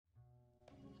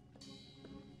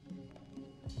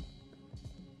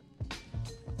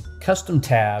Custom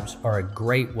tabs are a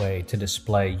great way to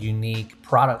display unique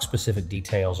product-specific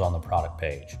details on the product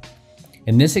page.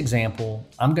 In this example,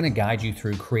 I'm going to guide you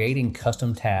through creating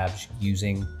custom tabs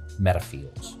using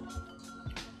Metafields.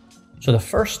 So the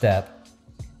first step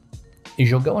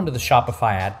is you'll go into the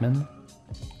Shopify admin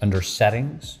under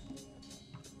Settings,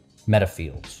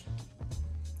 Metafields.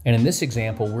 And in this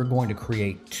example, we're going to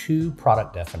create two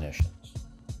product definitions.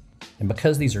 And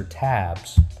because these are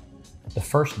tabs, the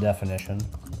first definition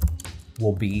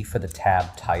will be for the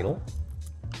tab title.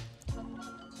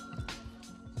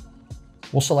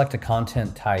 We'll select a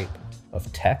content type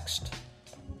of text,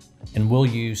 and we'll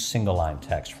use single line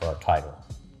text for our title.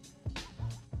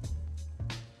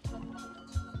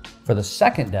 For the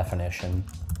second definition,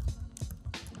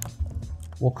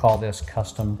 we'll call this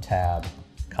custom tab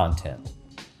content.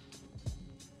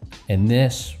 In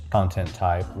this content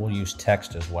type, we'll use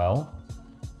text as well.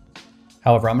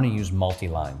 However, I'm going to use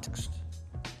multi-line text.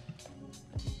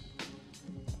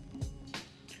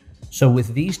 So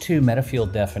with these two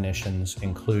Metafield definitions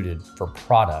included for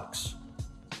products,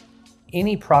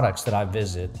 any products that I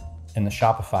visit in the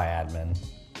Shopify admin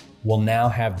will now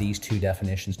have these two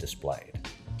definitions displayed.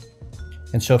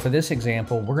 And so for this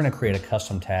example, we're going to create a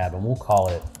custom tab and we'll call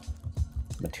it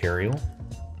material.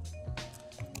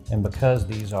 And because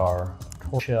these are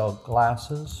tortoiseshell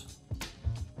glasses,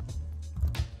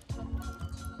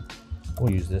 we'll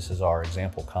use this as our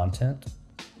example content.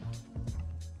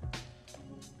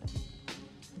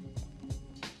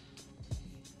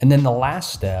 And then the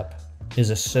last step is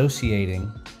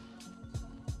associating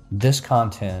this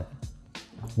content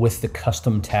with the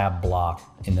custom tab block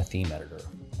in the theme editor.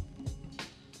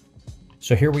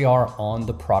 So here we are on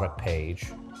the product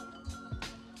page,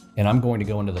 and I'm going to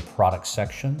go into the product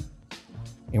section,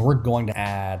 and we're going to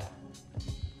add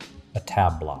a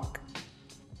tab block.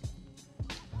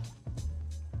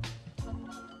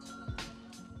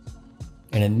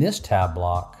 And in this tab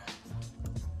block,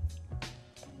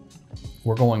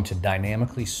 we're going to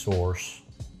dynamically source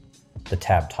the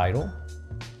tab title.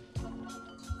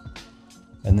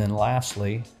 And then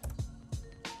lastly,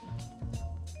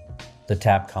 the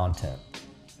tab content.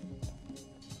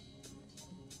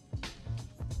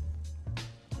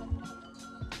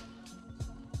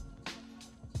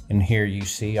 And here you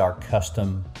see our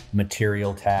custom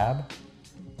material tab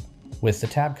with the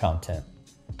tab content.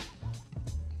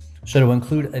 So to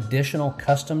include additional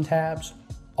custom tabs,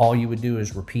 all you would do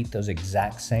is repeat those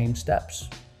exact same steps.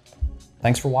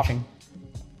 Thanks for watching.